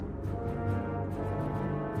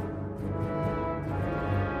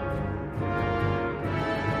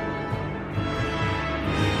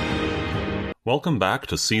Welcome back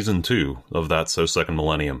to Season 2 of That's So Second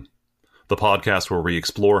Millennium, the podcast where we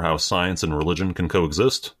explore how science and religion can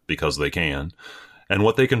coexist, because they can, and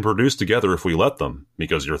what they can produce together if we let them,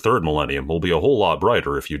 because your third millennium will be a whole lot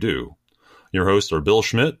brighter if you do. Your hosts are Bill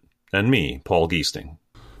Schmidt and me, Paul Giesting.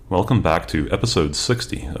 Welcome back to episode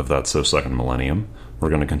 60 of That's So Second Millennium. We're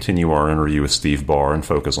going to continue our interview with Steve Barr and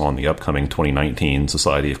focus on the upcoming 2019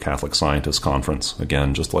 Society of Catholic Scientists Conference.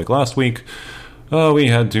 Again, just like last week, we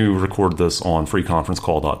had to record this on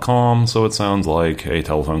freeconferencecall.com, so it sounds like a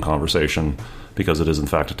telephone conversation. Because it is, in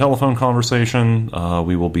fact, a telephone conversation,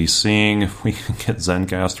 we will be seeing if we can get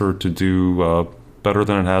Zencastr to do better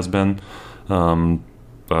than it has been. No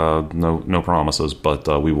promises,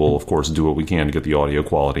 but we will, of course, do what we can to get the audio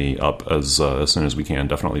quality up as soon as we can,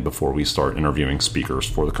 definitely before we start interviewing speakers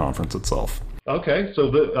for the conference itself. Okay,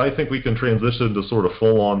 so I think we can transition to sort of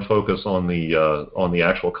full-on focus on the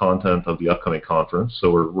actual content of the upcoming conference.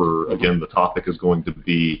 So we're again, the topic is going to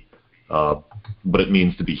be what it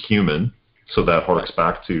means to be human. So that harks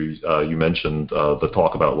back to, you mentioned the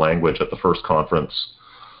talk about language at the first conference.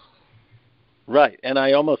 Right, and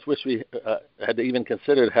I almost wish we had even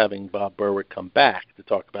considered having Bob Berwick come back to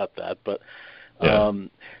talk about that. But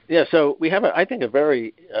so we have, I think, a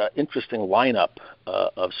very interesting lineup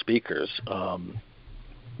of speakers.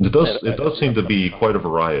 It does seem to be quite a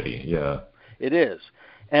variety. Yeah, it is,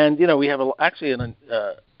 and we have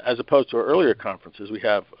as opposed to our earlier conferences, we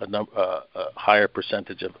have a higher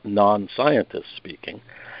percentage of non-scientists speaking.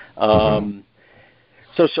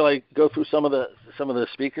 So shall I go through some of the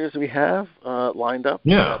speakers we have lined up?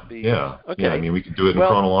 Yeah. Okay. Yeah, I mean, we could do it in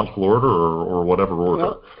chronological order or whatever order.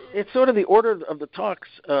 Well, it's sort of the order of the talks.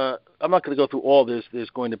 I'm not going to go through all. There's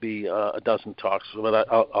going to be a dozen talks, but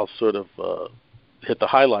I'll sort of hit the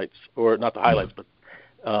highlights, or not the highlights, but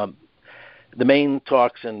the main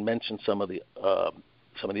talks, and mention some of the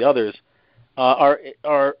others.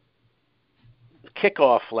 Our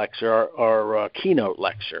kickoff lecture, our keynote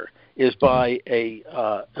lecture, is by a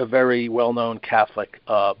very well-known Catholic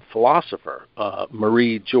philosopher,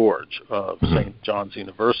 Marie George of St. John's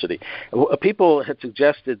University. People had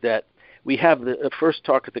suggested that we have the first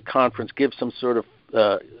talk at the conference give some sort of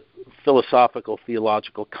philosophical,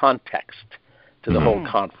 theological context to the whole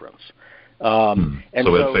conference. And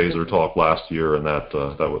so Ed Fazer talked last year, and that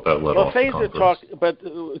led off the conference. Fazer talked,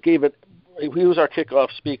 but gave it. He was our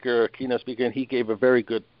kickoff speaker, keynote speaker, and he gave a very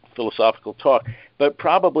good philosophical talk. But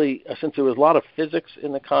probably, since there was a lot of physics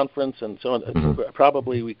in the conference and so on,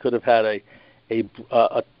 probably we could have had a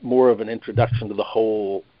more of an introduction to the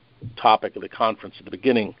whole topic of the conference at the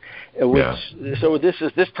beginning. So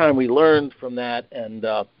this time we learned from that,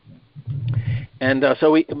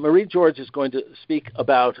 so Marie George is going to speak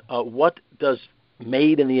about what does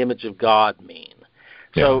made in the image of God mean.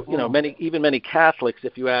 So many Catholics,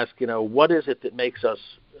 if you ask, what is it that makes us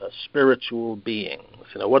spiritual beings?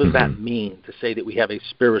 What does that mean to say that we have a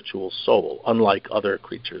spiritual soul, unlike other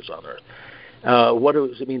creatures on earth? What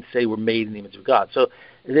does it mean to say we're made in the image of God? So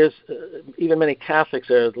there's even many Catholics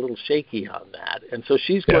are a little shaky on that, and so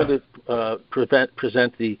she's going to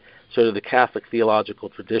present the sort of the Catholic theological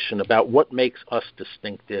tradition about what makes us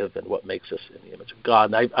distinctive and what makes us in the image of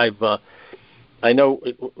God. And I know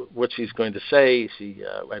what she's going to say.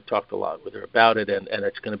 I've talked a lot with her about it, and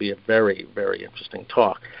it's going to be a very, very interesting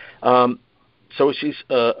talk. So she's,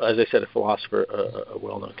 as I said, a philosopher, a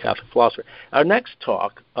well-known Catholic philosopher. Our next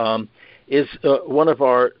talk is one of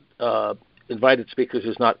our invited speakers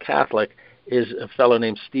who's not Catholic, is a fellow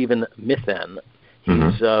named Stephen Mithen.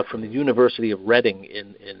 He's from the University of Reading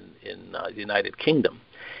in the United Kingdom.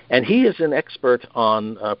 And he is an expert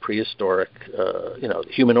on prehistoric,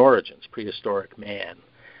 human origins, prehistoric man.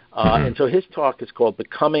 And so his talk is called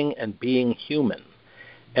Becoming and Being Human,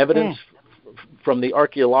 Evidence from the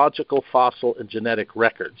Archaeological, Fossil, and Genetic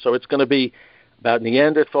Record. So it's going to be about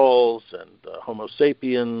Neanderthals and Homo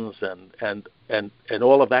sapiens and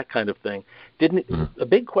all of that kind of thing. A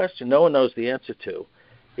big question no one knows the answer to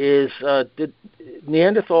is, did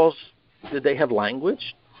Neanderthals, did they have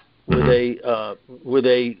language? Were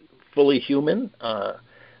they fully human, or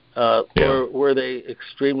were they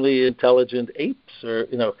extremely intelligent apes?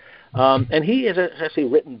 And he has actually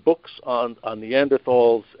written books on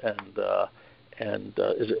Neanderthals and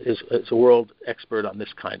is a world expert on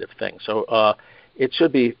this kind of thing. So it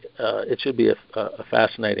should be a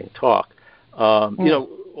fascinating talk.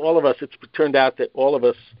 All of us. It's turned out that all of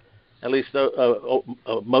us, at least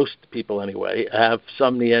most people anyway, have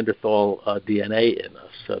some Neanderthal DNA in us.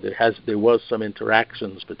 So there was some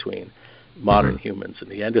interactions between modern humans and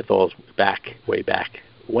Neanderthals way back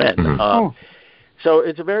when. So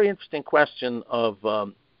it's a very interesting question of,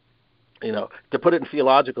 to put it in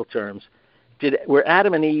theological terms, were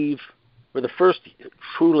Adam and Eve were the first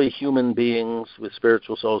truly human beings with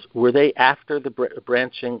spiritual souls? Were they after the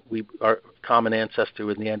branching? Our common ancestor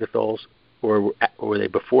with Neanderthals, or were they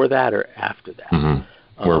before that or after that?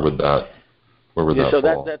 Mm-hmm. Where would that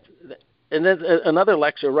fall? And then another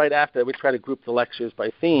lecture right after that, we try to group the lectures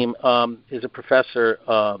by theme, is a professor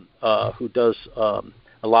who does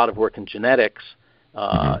a lot of work in genetics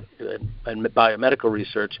and biomedical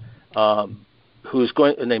research, who's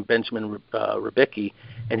named Benjamin Rybicki,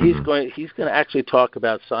 and he's going to actually talk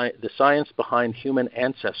about the science behind human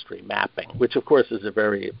ancestry mapping, which of course is a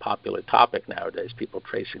very popular topic nowadays. People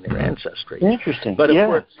tracing their ancestry. Interesting. But of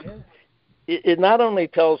course, it not only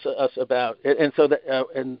tells us about, and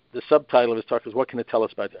the subtitle of his talk is "What can it tell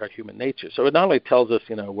us about our human nature?" So it not only tells us,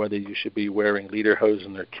 whether you should be wearing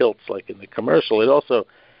lederhosen or kilts like in the commercial. It also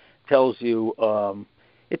tells you.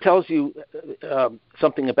 It tells you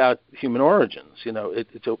something about human origins.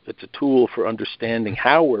 It's a tool for understanding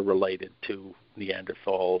how we're related to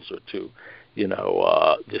Neanderthals or to,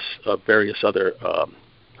 various other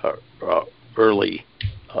early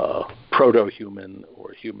proto-human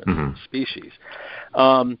or human species.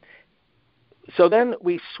 So then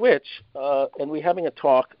we switch, and we're having a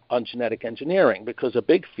talk on genetic engineering, because a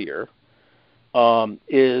big fear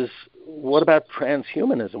is, what about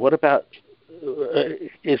transhumanism? What about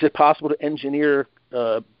is it possible to engineer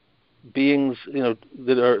beings,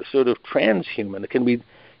 that are sort of transhuman?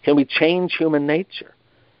 Can we change human nature?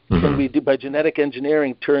 Can we by genetic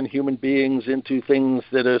engineering turn human beings into things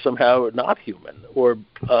that are somehow not human? Or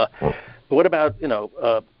what about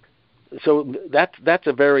so that's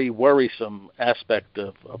a very worrisome aspect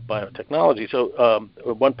of biotechnology. So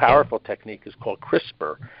one powerful technique is called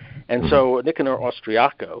CRISPR, and so Nicanor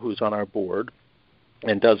Austriaco, who's on our board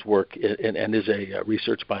and does work and is a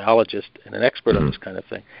research biologist and an expert on this kind of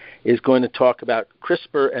thing, is going to talk about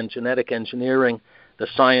CRISPR and genetic engineering, the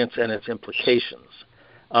science and its implications.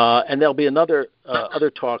 And there'll be other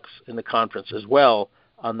talks in the conference as well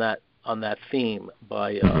on that theme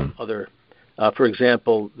by other. For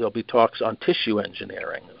example, there'll be talks on tissue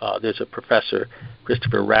engineering. There's a professor,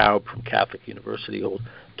 Christopher Raub from Catholic University, who will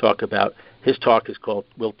talk about. His talk is called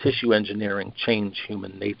 "Will Tissue Engineering Change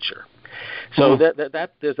Human Nature?" So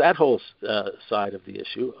that there's that whole side of the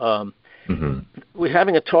issue. We're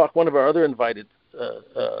having a talk. One of our other invited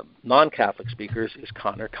non-Catholic speakers is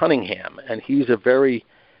Connor Cunningham, and he's a very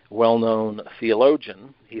well-known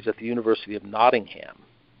theologian. He's at the University of Nottingham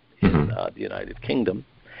in the United Kingdom.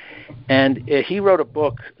 And he wrote a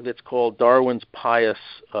book that's called Darwin's Pious,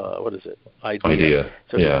 Idea.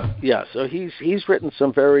 So, so he's written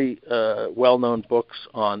some very well-known books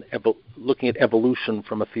on looking at evolution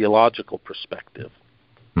from a theological perspective.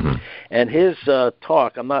 And his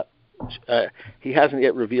talk, he hasn't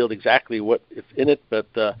yet revealed exactly what is in it, but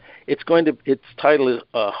its title is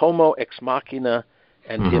Homo Ex Machina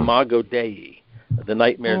and Imago Dei, the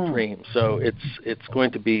nightmare dream. So it's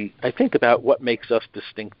going to be, I think, about what makes us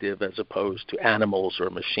distinctive as opposed to animals or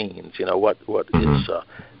machines. What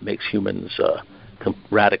makes humans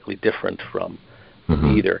radically different from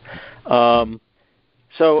either. That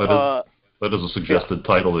is a suggested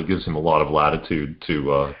title that gives him a lot of latitude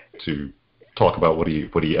to talk about what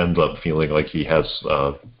he ends up feeling like he has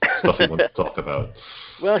stuff he wants to talk about.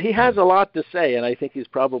 Well, he has a lot to say, and I think he's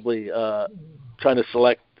probably trying to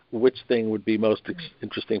select which thing would be most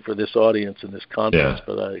interesting for this audience in this conference.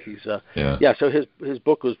 But so his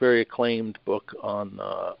book was a very acclaimed book on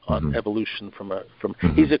evolution from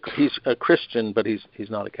he's a Christian, but he's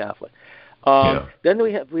not a Catholic. Then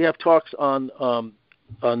we have talks on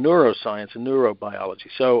neuroscience and neurobiology.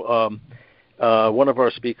 So one of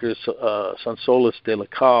our speakers, Sansolis de la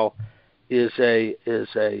Calle, is a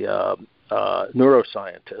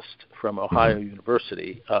neuroscientist from Ohio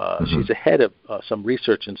University. She's the head of some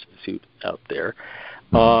research institute out there,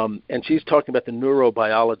 and she's talking about the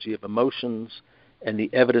neurobiology of emotions and the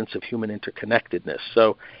evidence of human interconnectedness.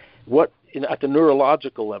 So, at the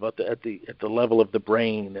neurological level, at the level of the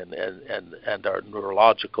brain and our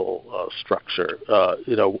neurological structure,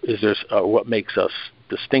 is there what makes us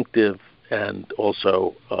distinctive, and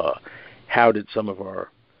also how did some of our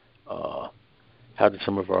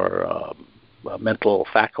mental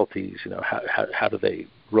faculties, how do they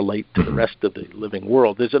relate to the rest of the living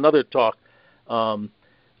world? There's another talk on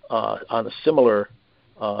a similar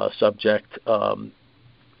subject. There's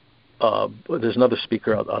another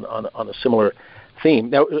speaker on a similar theme.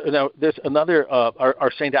 Now there's another.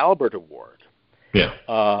 Our St. Albert Award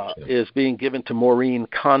is being given to Maureen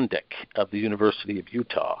Kondik of the University of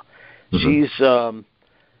Utah. She's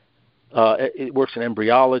it works in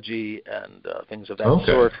embryology and things of that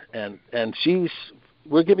sort, and she's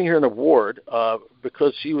we're giving her an award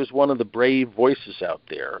because she was one of the brave voices out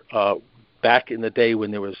there back in the day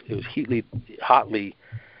when it was hotly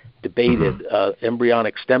debated.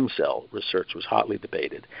 Embryonic stem cell research was hotly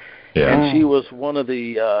debated, and she was one of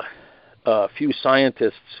the few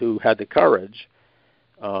scientists who had the courage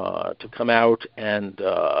to come out and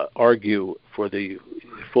argue for the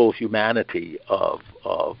full humanity of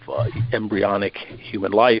embryonic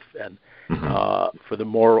human life and for the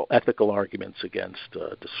moral, ethical arguments against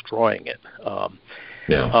destroying it.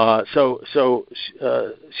 So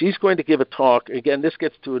she's going to give a talk. Again, this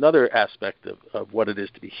gets to another aspect of what it is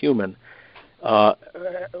to be human.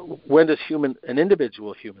 When does an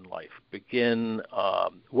individual human life begin?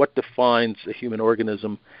 What defines a human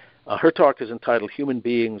organism? Her talk is entitled "Human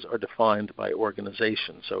Beings Are Defined by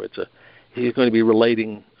Organization." So he's going to be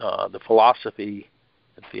relating the philosophy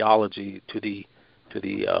and theology to the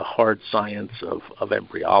hard science of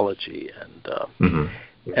embryology,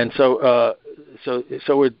 and so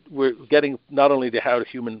we're getting not only to how the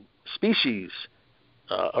human species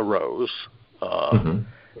arose,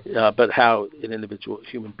 but how an individual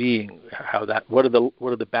human being, what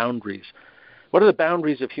are the boundaries? What are the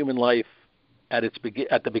boundaries of human life at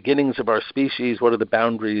the beginnings of our species? What are the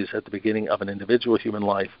boundaries at the beginning of an individual human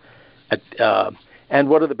life? And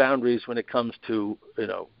what are the boundaries when it comes to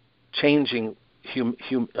changing human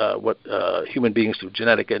beings through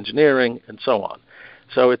genetic engineering and so on?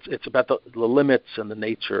 So it's about the limits and the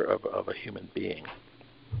nature of a human being.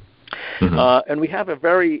 And we have a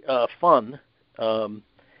very fun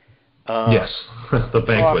yes, the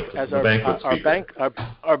banquet as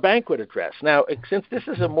our banquet address. Now, since this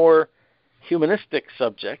is a more humanistic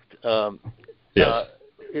subject,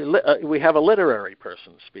 we have a literary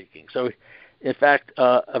person speaking. So, in fact,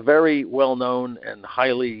 a very well-known and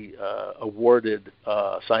highly awarded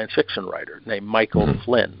science fiction writer named Michael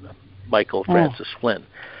Flynn, Michael Francis Flynn,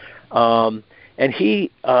 and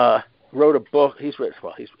he wrote a book. He's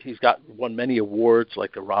won many awards,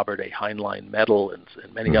 like the Robert A. Heinlein Medal and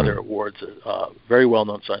many other awards. Very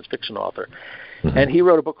well-known science fiction author, and he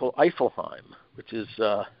wrote a book called Eifelheim, which is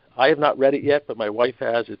I have not read it yet, but my wife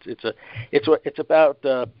has. It's about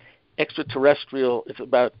extraterrestrial. It's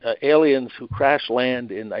about aliens who crash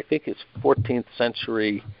land in, I think it's 14th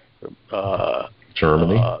century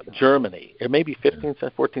Germany. It may be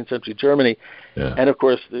 14th century Germany. Yeah. And of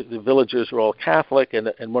course, the villagers are all Catholic,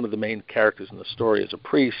 and one of the main characters in the story is a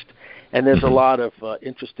priest. And there's a lot of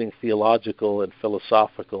interesting theological and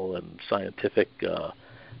philosophical and scientific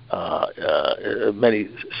many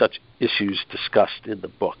such issues discussed in the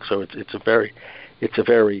book. So it's a very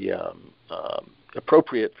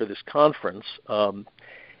appropriate for this conference.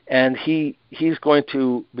 And he's going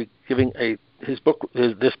to be giving this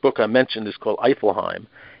book I mentioned is called Eifelheim,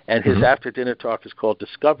 and his after dinner talk is called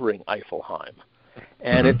Discovering Eifelheim,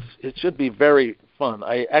 and it should be very fun.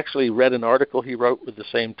 I actually read an article he wrote with the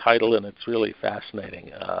same title, and it's really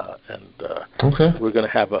fascinating. We're going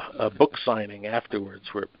to have a book signing afterwards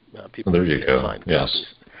where people there you go. Sign yes. copies.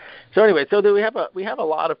 So anyway, we have a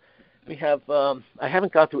lot of I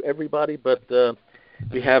haven't got through everybody, but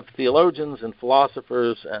we have theologians and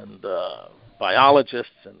philosophers and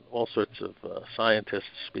biologists and all sorts of scientists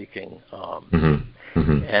speaking, and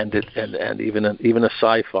even a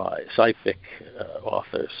sci-fic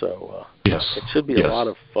author. So yes, it should be a lot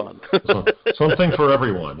of fun. Something for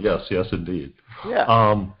everyone. Yes, indeed.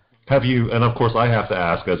 Yeah. Have you? And of course, I have to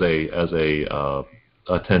ask as a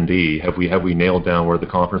attendee. Have we nailed down where the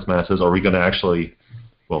conference mass is? Are we going to actually?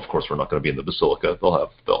 Well, of course, we're not going to be in the Basilica. They'll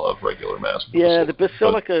have regular mass. The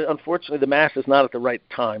Basilica, unfortunately, the mass is not at the right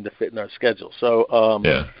time to fit in our schedule. So,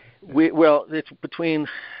 it's between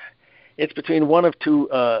one of two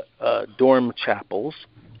dorm chapels,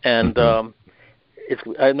 and I'm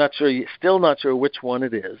still not sure which one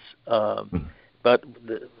it is. But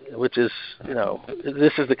which is,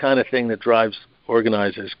 this is the kind of thing that drives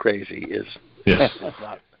organizers crazy.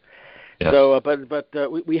 Not. Yes. So, but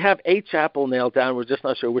we have a chapel nailed down. We're just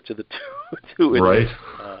not sure which of the two it is.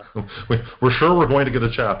 Right. We're sure we're going to get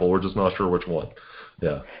a chapel. We're just not sure which one.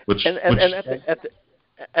 Yeah.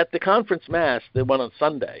 At the conference mass, the one on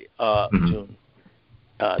Sunday, June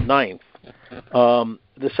 9th,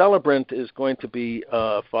 the celebrant is going to be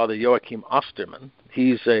Father Joachim Osterman.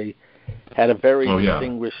 He's had a very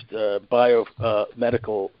distinguished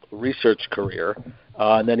biomedical research career,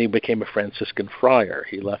 and then he became a Franciscan friar.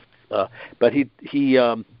 He left. But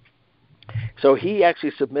so he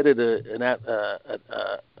actually submitted an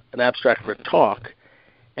abstract for a talk,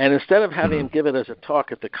 and instead of having him give it as a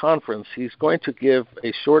talk at the conference, he's going to give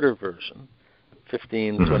a shorter version,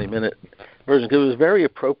 15, 20-minute version, because it was very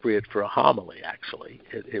appropriate for a homily, actually.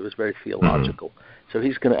 It was very theological. So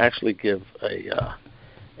he's going to actually give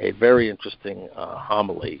a very interesting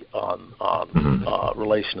homily on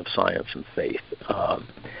relation of science and faith.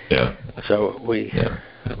 So we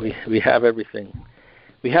have everything.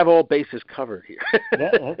 We have all bases covered here.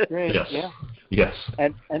 That's great. Yes. Yeah. Yes.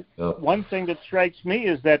 And one thing that strikes me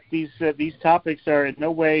is that these topics are in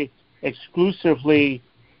no way exclusively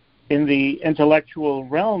in the intellectual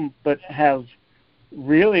realm, but have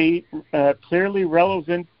really clearly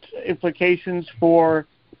relevant implications for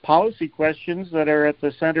policy questions that are at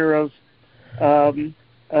the center of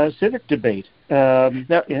civic debate in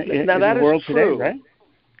the world today, right?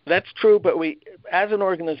 That's true, but we, as an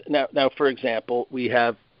organization, now, for example, we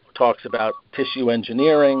have talks about tissue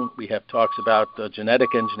engineering, we have talks about genetic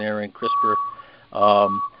engineering, CRISPR,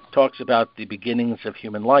 talks about the beginnings of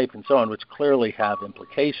human life and so on, which clearly have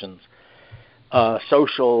implications,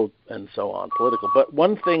 social and so on, political. But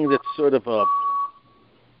one thing that's sort of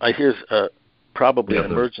here's probably an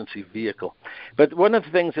emergency vehicle. But one of the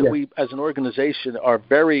things that we, as an organization, are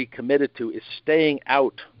very committed to is staying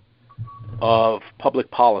out of public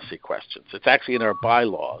policy questions. It's actually in our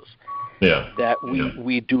bylaws that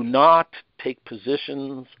we do not take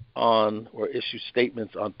positions on or issue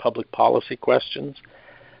statements on public policy questions.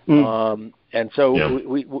 And so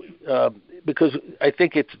we because I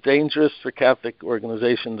think it's dangerous for Catholic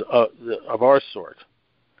organizations of our sort.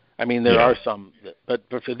 I mean, there are some, but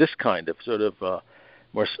for this kind of sort of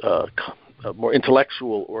more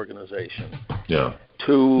intellectual organization,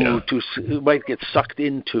 might get sucked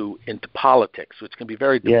into politics, which can be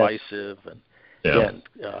very divisive,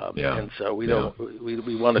 and so we don't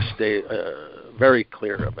we want to stay very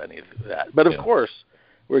clear of any of that. But of course,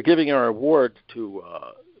 we're giving our award to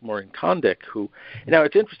Maureen Kondik, who now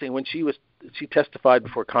it's interesting when she testified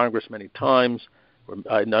before Congress many times.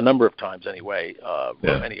 A number of times anyway,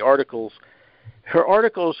 wrote many articles. Her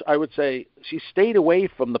articles, I would say, she stayed away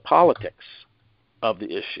from the politics of the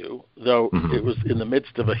issue, though it was in the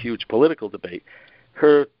midst of a huge political debate.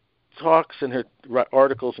 Her talks and her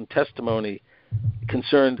articles and testimony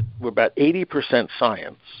were about 80%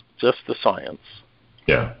 science, just the science,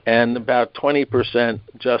 and about 20%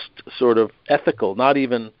 just sort of ethical, not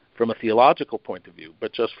even from a theological point of view,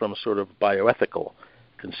 but just from a sort of bioethical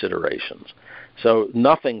considerations. So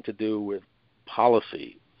nothing to do with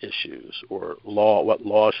policy issues or law, what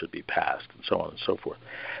law should be passed, and so on and so forth.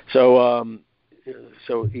 So,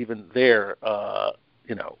 so even there,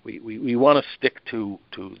 we want to stick to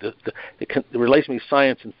the relation between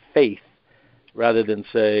science and faith, rather than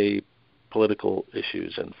say political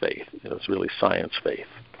issues and faith. It's really science, faith.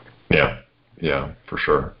 Yeah, for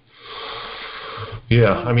sure.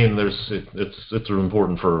 Yeah, I mean, it's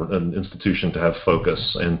important for an institution to have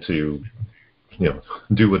focus and to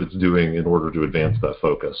do what it's doing in order to advance that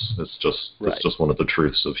focus. It's just one of the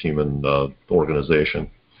truths of human organization.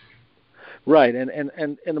 Right,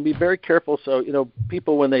 and be very careful. So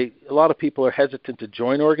people a lot of people are hesitant to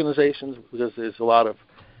join organizations because there's a lot of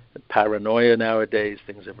paranoia nowadays.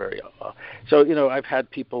 Things are very so I've had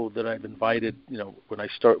people that I've invited. When I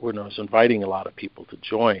was inviting a lot of people to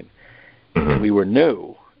join. And we were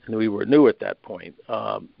new at that point.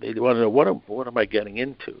 They want to know what am I getting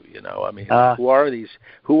into? I mean, who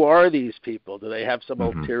are these people? Do they have some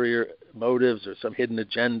ulterior motives or some hidden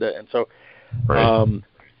agenda? And so,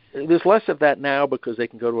 there's less of that now because they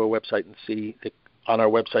can go to our website and see on our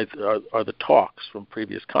website are the talks from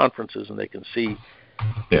previous conferences, and they can see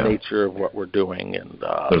the nature of what we're doing. And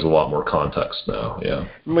there's a lot more context now.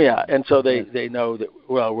 Yeah, and so they know that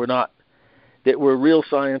we're real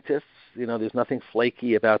scientists. There's nothing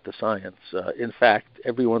flaky about the science. In fact,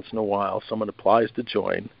 every once in a while, someone applies to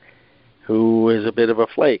join who is a bit of a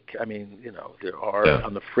flake. I mean, there are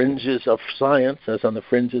on the fringes of science, as on the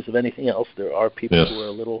fringes of anything else, there are people who are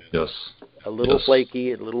a little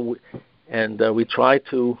flaky, and we try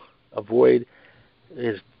to avoid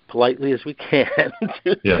as politely as we can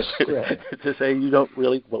to say you don't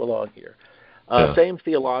really belong here. Same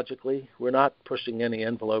theologically, we're not pushing any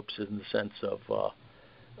envelopes in the sense of.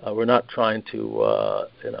 We're not trying to,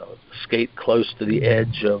 skate close to the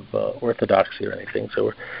edge of orthodoxy or anything.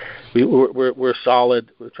 So we're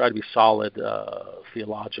solid. We try to be solid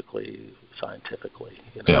theologically, scientifically.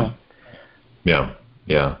 Which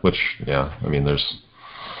I mean, there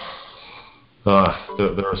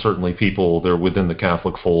are certainly people there within the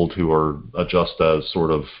Catholic fold who are just as sort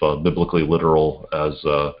of biblically literal as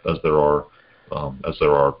there are.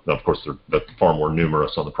 Of course, they're far more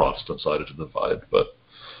numerous on the Protestant side of the divide, but.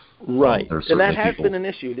 Right, and that has been an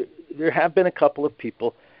issue. There have been a couple of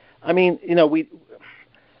people. I mean,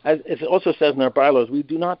 as it also says in our bylaws, we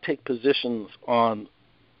do not take positions on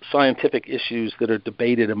scientific issues that are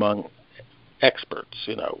debated among experts,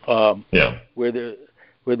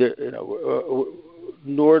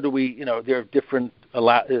 nor do we, there are different,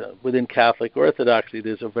 within Catholic Orthodoxy,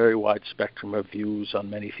 there's a very wide spectrum of views on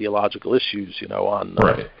many theological issues, on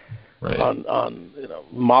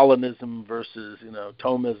Molinism versus,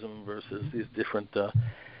 Thomism versus these different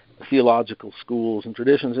theological schools and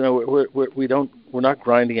traditions. We're not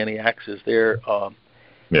grinding any axes there.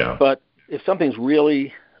 But if something's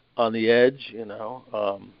really on the edge,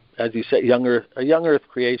 as you say, a young Earth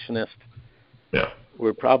creationist,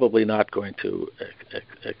 we're probably not going to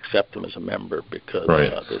accept them as a member because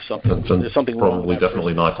there's something wrong. Probably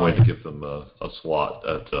definitely not going to give them a slot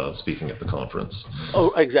at speaking at the conference.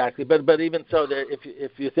 Oh, exactly. But even so,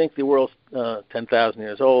 if you think the world's 10,000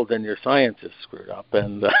 years old, then your science is screwed up.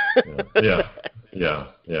 And the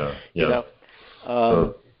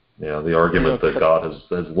argument that God has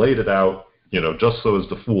laid it out, just so as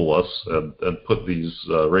to fool us and put these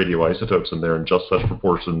radioisotopes in there in just such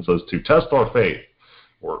proportions as to test our faith,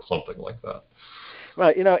 or something like that.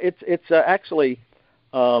 Right. It's actually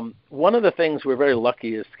one of the things we're very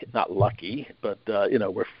lucky is not lucky, but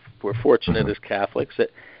we're fortunate as Catholics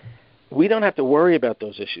that we don't have to worry about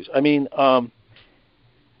those issues. I mean, I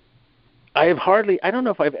don't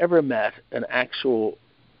know if I've ever met an actual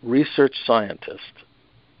research scientist,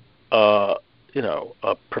 a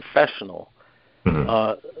professional,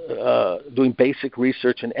 doing basic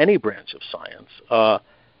research in any branch of science,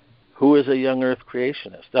 who is a young Earth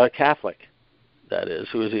creationist, a Catholic, that is,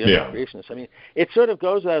 who is a young Earth creationist. I mean, it sort of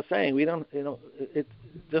goes without saying, we don't, it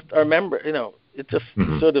just our member, it's just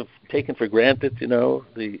sort of taken for granted, the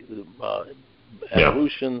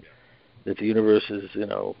evolution, that the universe is,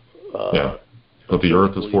 But the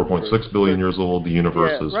Earth is 4.6 billion years old. The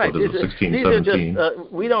universe is, what is it, 16, 17?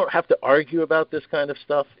 We don't have to argue about this kind of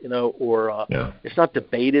stuff, or it's not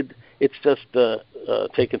debated. It's just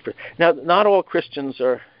taken for... Now, not all Christians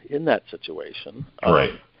are in that situation.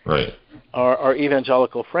 Right. Our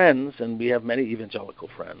evangelical friends, and we have many evangelical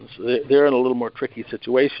friends, they're in a little more tricky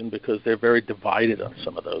situation because they're very divided on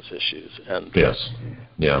some of those issues. And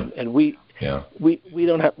and we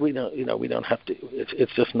don't have to.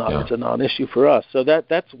 It's just not. It's a non-issue for us. So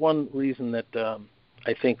that's one reason that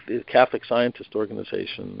I think the Catholic Scientist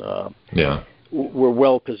Organization we're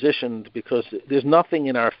well positioned, because there's nothing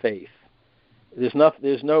in our faith. There's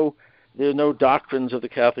no doctrines of the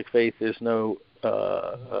Catholic faith. There's no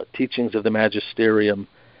teachings of the magisterium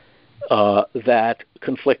that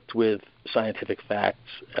conflict with scientific facts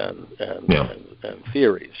and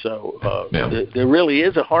theories. So there really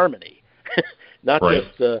is a harmony. Not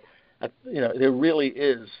just there really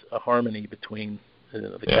is a harmony between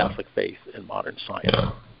the Catholic faith and modern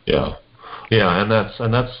science. And that's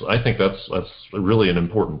I think that's really an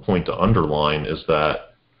important point to underline, is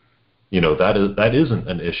that that isn't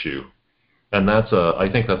an issue, and I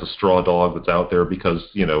think that's a straw dog that's out there because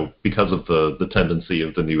of the tendency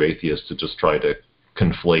of the new atheists to just try to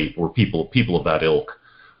conflate, or people of that ilk.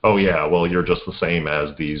 Oh yeah, well, you're just the same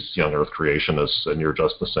as these young Earth creationists, and you're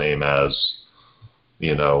just the same as,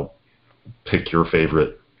 pick your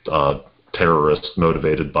favorite terrorist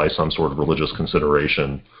motivated by some sort of religious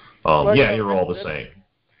consideration. You're all the same.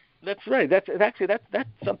 That's right. That's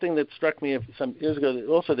something that struck me some years ago.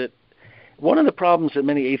 Also, that one of the problems that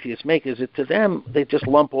many atheists make is that to them they just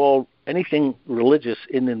lump anything religious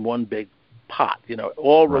in one big pot.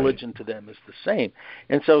 All religion to them is the same.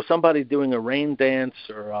 And so somebody doing a rain dance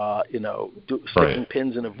or sticking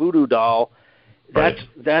pins in a voodoo doll,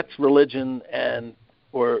 that's religion,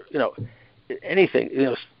 or anything,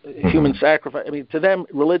 human sacrifice. I mean, to them,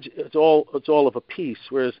 religion, it's all of a piece.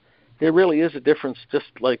 Whereas there really is a difference, just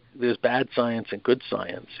like there's bad science and good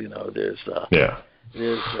science. The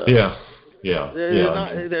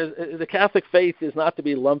Catholic faith is not to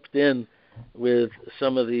be lumped in with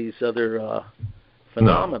some of these other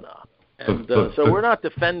phenomena. And so we're not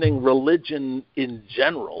defending religion in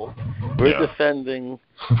general. We are standing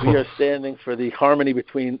for the harmony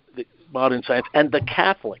between the modern science and the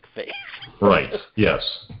Catholic faith. Right. Yes.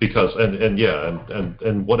 Because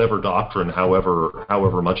and whatever doctrine,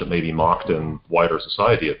 however much it may be mocked in wider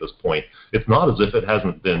society at this point, it's not as if it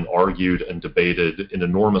hasn't been argued and debated in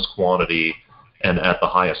enormous quantity and at the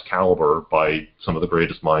highest caliber by some of the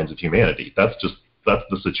greatest minds of humanity. That's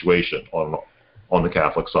the situation on the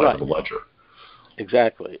Catholic side of the ledger.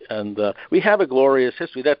 Exactly. And we have a glorious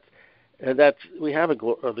history. The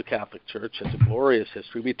Catholic Church has a glorious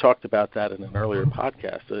history. We talked about that in an earlier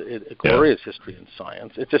podcast. A glorious history in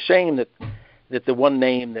science. It's a shame that the one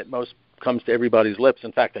name that most comes to everybody's lips.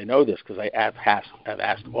 In fact, I know this because I have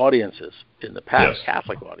asked audiences in the past,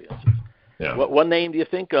 Catholic audiences. Yeah. What one name do you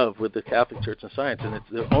think of with the Catholic Church and science? And it's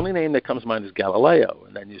the only name that comes to mind is Galileo.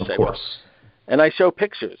 And then you say, well, and I show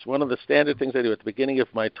pictures. One of the standard things I do at the beginning of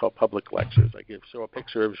my public lectures, I show a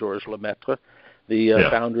picture of Georges Lemaitre, the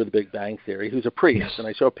founder of the Big Bang Theory, who's a priest, and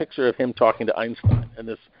I show a picture of him talking to Einstein, and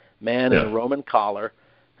this man in a Roman collar,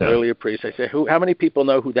 clearly a priest. I say, how many people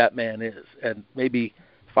know who that man is? And maybe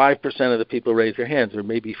 5% of the people raise their hands, or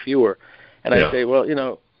maybe fewer. And I say, well,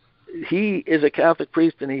 he is a Catholic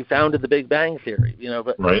priest, and he founded the Big Bang Theory.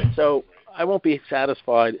 But so I won't be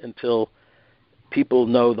satisfied until people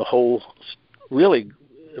know the whole really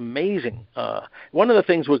amazing. One of the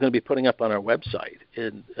things we're going to be putting up on our website,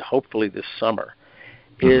 hopefully this summer,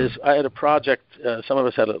 is I had a project. Some of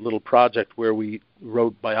us had a little project where we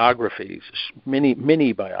wrote biographies,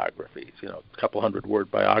 mini biographies, a couple 100-word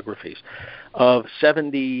biographies of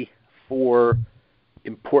 74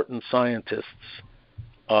 important scientists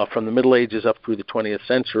from the Middle Ages up through the 20th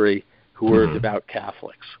century who were devout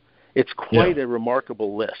Catholics. It's quite a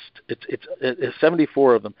remarkable list. It's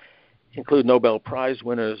 74 of them. Include Nobel Prize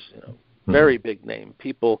winners, very big name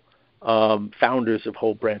people, founders of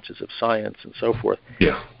whole branches of science and so forth.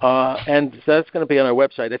 And that's going to be on our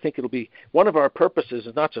website. I think it'll be one of our purposes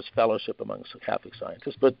is not just fellowship amongst Catholic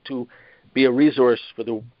scientists, but to be a resource for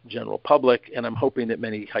the general public. And I'm hoping that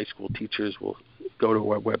many high school teachers will go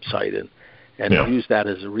to our website and use that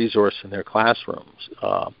as a resource in their classrooms.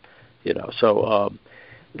 So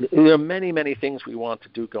there are many, many things we want to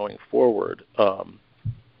do going forward.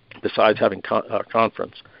 Besides having a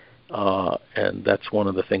conference, and that's one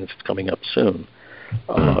of the things that's coming up soon,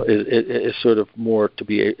 is sort of more to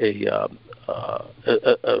be a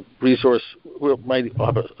resource. We might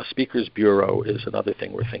have a speakers bureau is another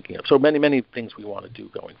thing we're thinking of. So many, many things we want to do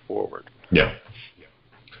going forward.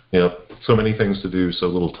 Yeah, so many things to do, so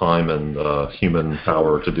little time and human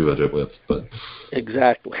power to do it with. But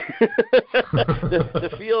exactly, the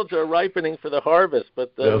fields are ripening for the harvest,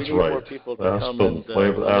 but we need more people to come and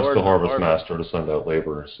ask the harvest master to send out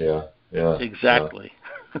laborers. Exactly.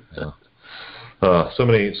 So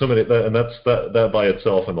many, and that by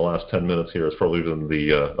itself in the last 10 minutes here has probably been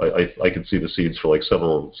I could see the seeds for like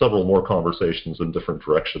several more conversations in different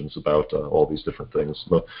directions about all these different things.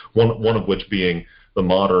 One of which being the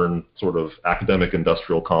modern sort of academic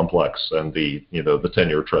industrial complex and the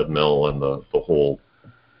tenure treadmill and the whole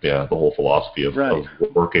philosophy of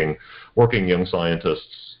working young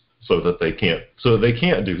scientists so that they can't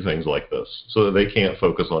do things like this, so that they can't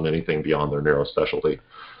focus on anything beyond their narrow specialty.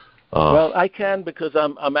 Well, I can because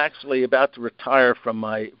I'm actually about to retire from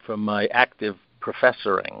my active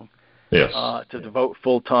professoring to devote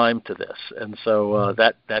full time to this, and so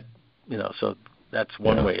so that's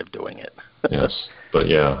one way of doing it. Yes, but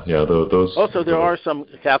those. Also, there are some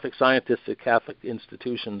Catholic scientists at Catholic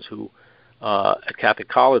institutions at Catholic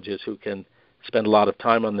colleges who can spend a lot of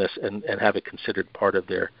time on this and have it considered part of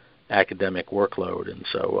their academic workload, and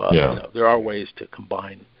so there are ways to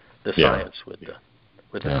combine the science with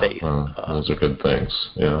the faith. Those are good things.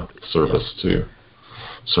 Service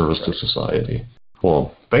to society.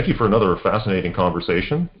 Well, thank you for another fascinating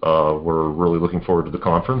conversation. We're really looking forward to the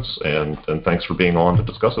conference, and thanks for being on to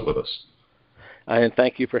discuss it with us. And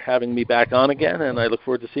thank you for having me back on again, and I look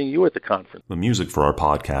forward to seeing you at the conference. The music for our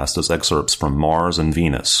podcast is excerpts from Mars and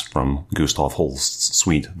Venus from Gustav Holst's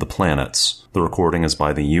suite The Planets. The recording is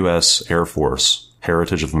by the U.S. Air Force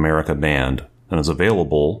Heritage of America Band and is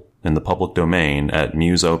available in the public domain at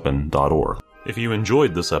museopen.org. If you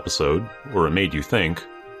enjoyed this episode, or it made you think,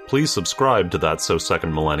 please subscribe to That's So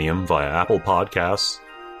Second Millennium via Apple Podcasts,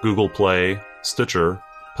 Google Play, Stitcher,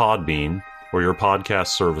 Podbean, or your podcast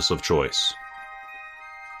service of choice.